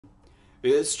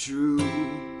it's true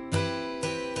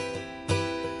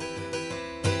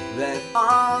that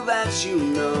all that you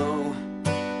know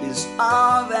is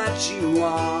all that you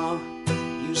are.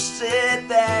 You said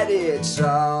that it's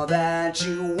all that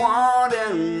you want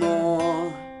and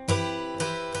more.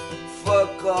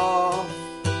 Fuck off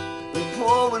and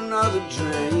pour another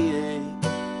drink.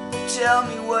 Tell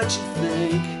me what you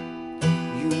think.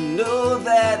 You know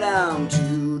that I'm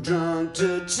too drunk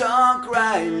to talk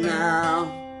right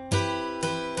now.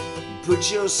 You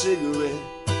put your cigarette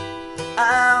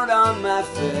out on my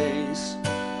face,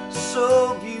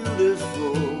 so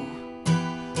beautiful.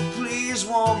 Please,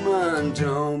 woman,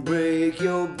 don't break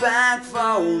your back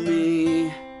for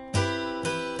me.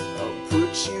 I'll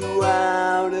put you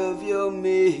out of your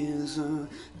misery.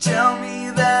 Tell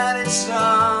me that it's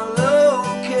all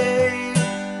okay.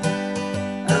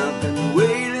 I've been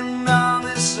waiting on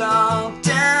this all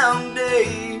damn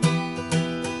day.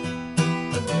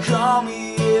 Call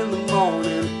me in the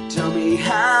morning, tell me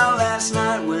how last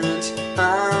night went.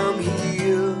 I'm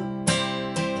here,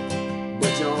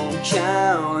 but don't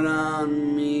count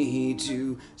on me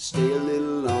to stay a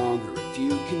little longer. If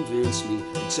you convince me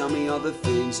and tell me all the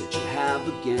things that you have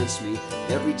against me.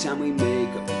 Every time we make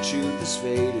up, the truth is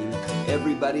fading.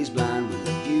 Everybody's blind when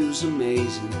the view's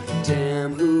amazing.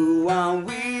 Damn, who are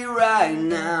we right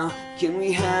now? Can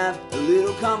we have a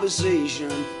little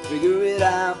conversation? Figure it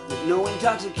out with no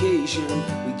intoxication.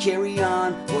 We carry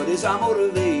on, what is our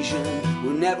motivation?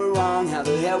 We're never wrong, how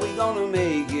the hell we gonna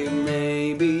make it?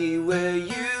 Maybe we're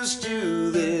used to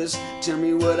this. Tell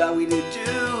me, what are we to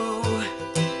do?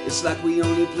 It's like we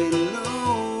only play to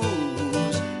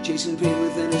lose, chasing pain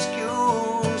with an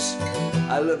excuse.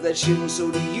 I love that shit and so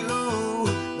do you,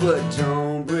 but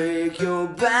don't break your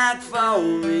back for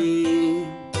me.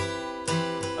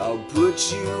 I'll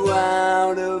put you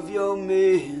out of your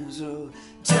misery.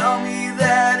 Tell me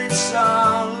that it's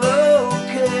all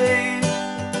okay.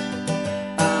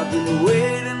 I've been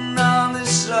waiting on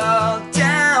this all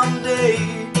damn day.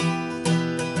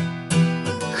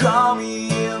 Call me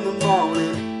in the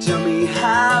morning, tell me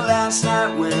how last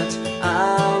night went.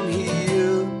 I'm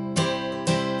here,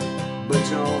 but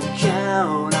don't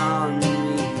count on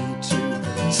me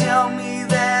to tell me